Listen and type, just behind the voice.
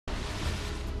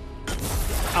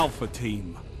Alpha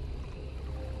Team.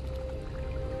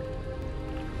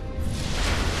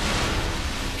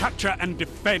 Capture and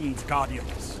defend,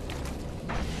 Guardians.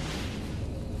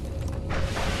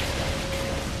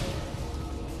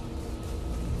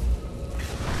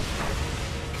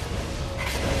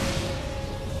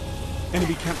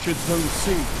 Enemy captured Zone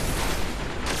C.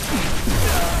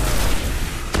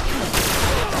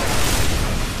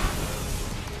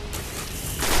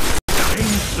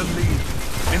 Gained the lead.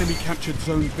 Enemy captured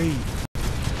Zone B.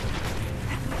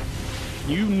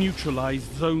 You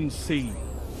neutralized Zone C.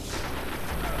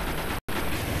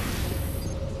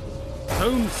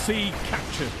 Zone C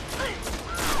captured.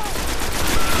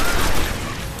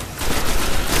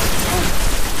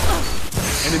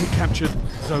 Enemy captured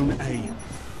Zone A.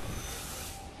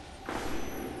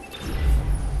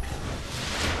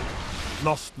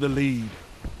 Lost the lead.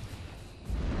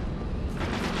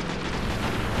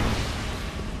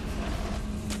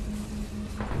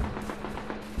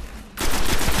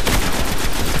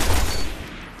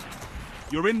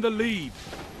 You're in the lead.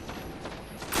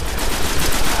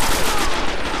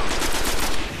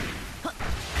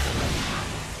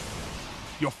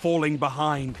 You're falling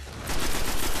behind.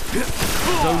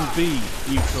 Zone B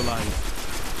neutralized.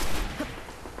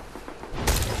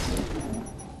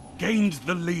 Gained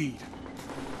the lead.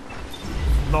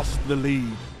 Lost the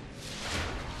lead.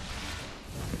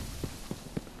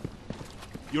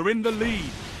 You're in the lead.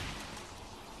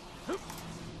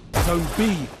 Zone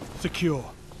B secure.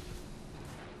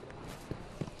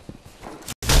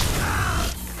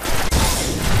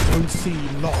 Zone C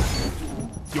lost.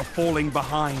 You're falling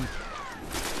behind.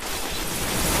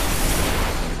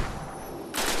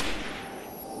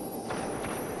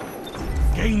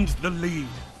 Gained the lead.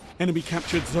 Enemy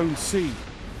captured Zone C.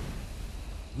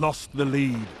 Lost the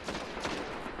lead.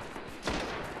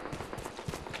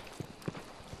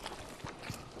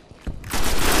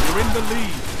 You're in the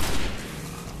lead.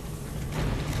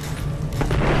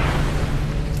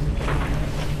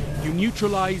 You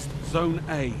neutralized Zone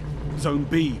A. Zone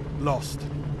B lost.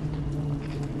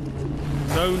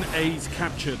 Zone A's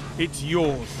captured. It's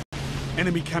yours.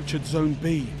 Enemy captured Zone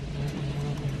B.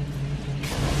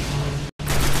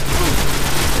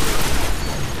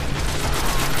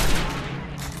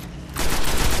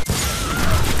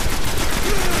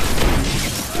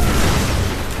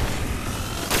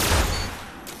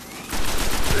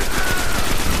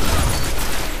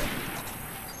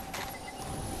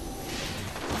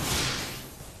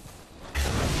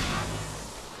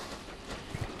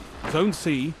 Zone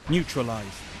C neutralized.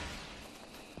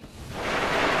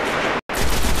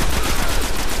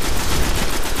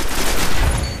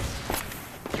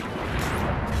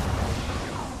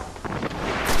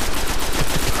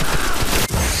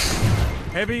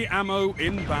 Heavy ammo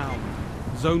inbound.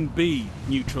 Zone B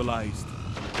neutralized.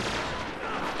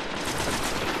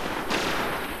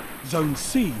 Zone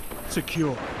C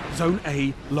secure. Zone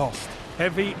A lost.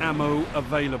 Heavy ammo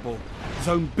available.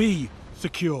 Zone B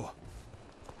secure.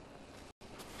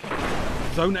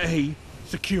 Zone A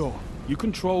secure. You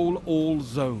control all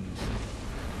zones.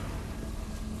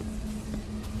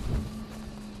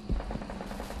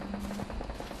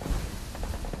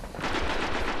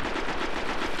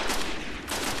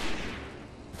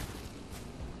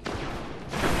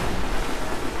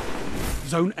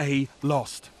 Zone A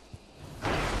lost.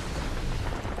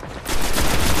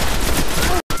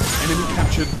 Enemy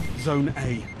captured Zone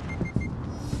A.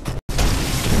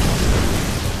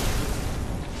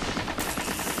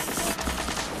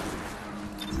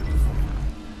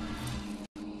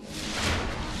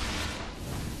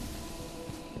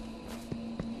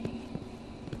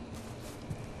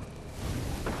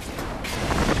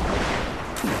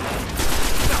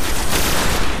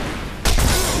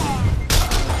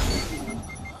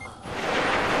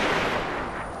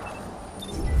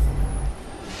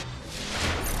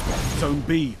 Zone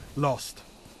B lost.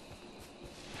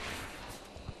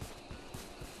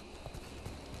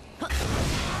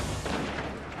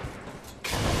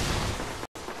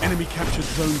 Enemy captured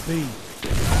Zone B.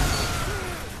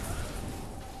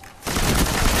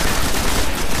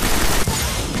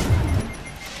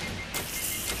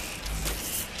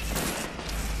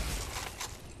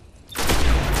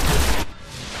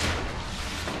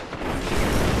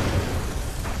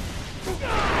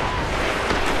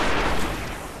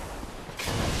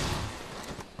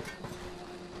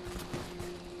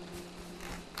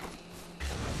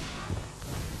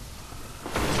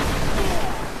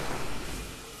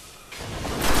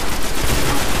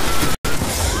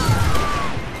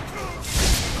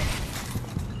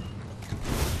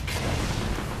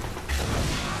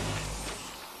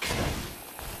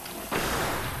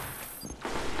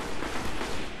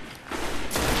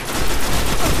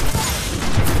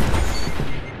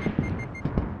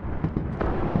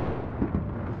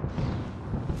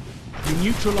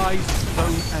 neutralized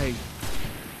Zone A.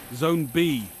 Zone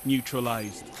B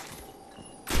neutralized.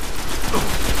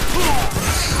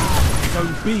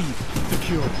 Zone B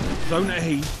secure. Zone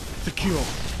A secure.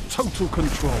 Total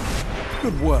control.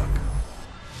 Good work.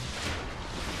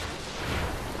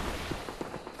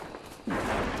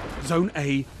 Zone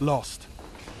A lost.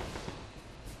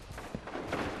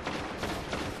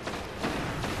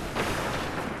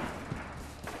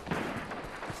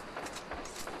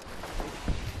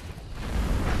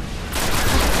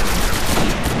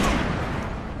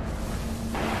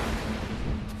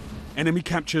 Enemy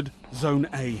captured Zone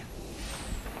A.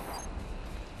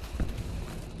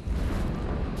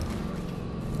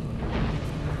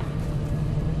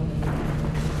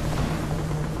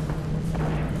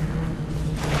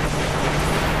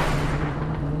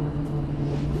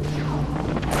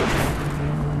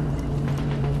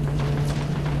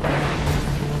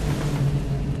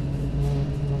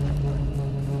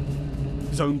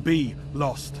 Zone B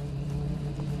lost.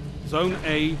 Zone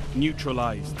A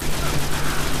neutralized.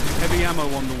 Heavy ammo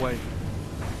on the way.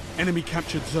 Enemy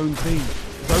captured Zone B.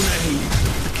 Zone A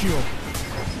secure.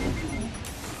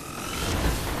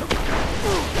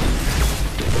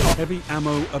 Heavy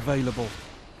ammo available.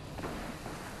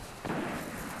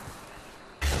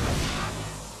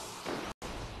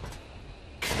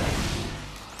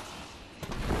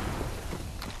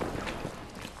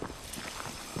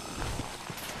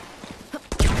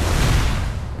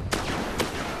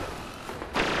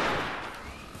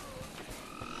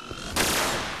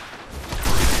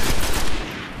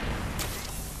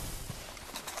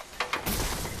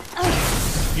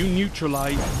 You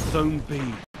neutralized Zone B.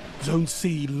 Zone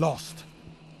C lost.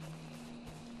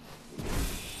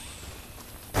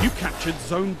 You captured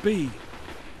Zone B.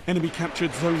 Enemy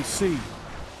captured Zone C.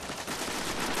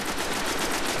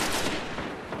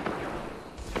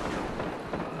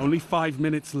 Only 5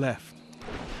 minutes left.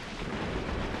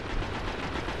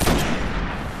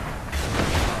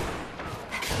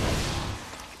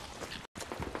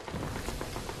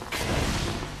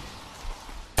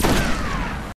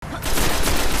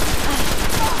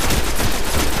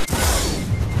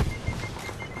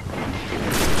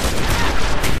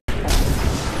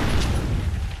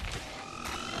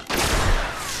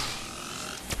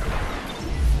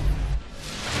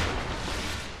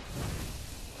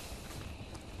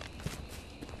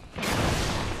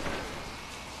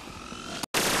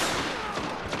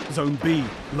 Zone B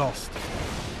lost.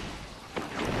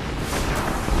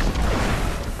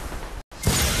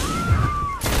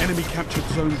 Enemy captured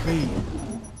Zone B.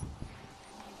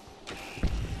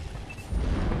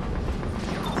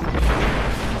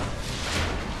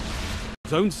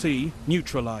 Zone C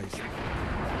neutralized.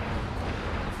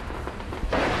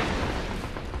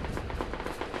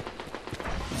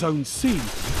 Zone C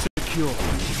secure.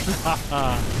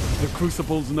 The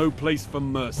Crucible's no place for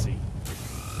mercy.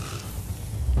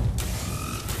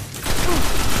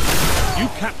 You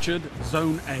captured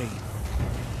Zone A.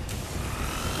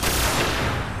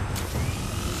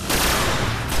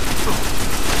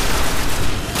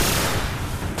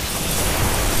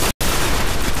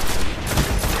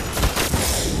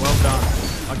 Well done.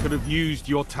 I could have used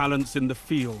your talents in the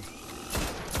field.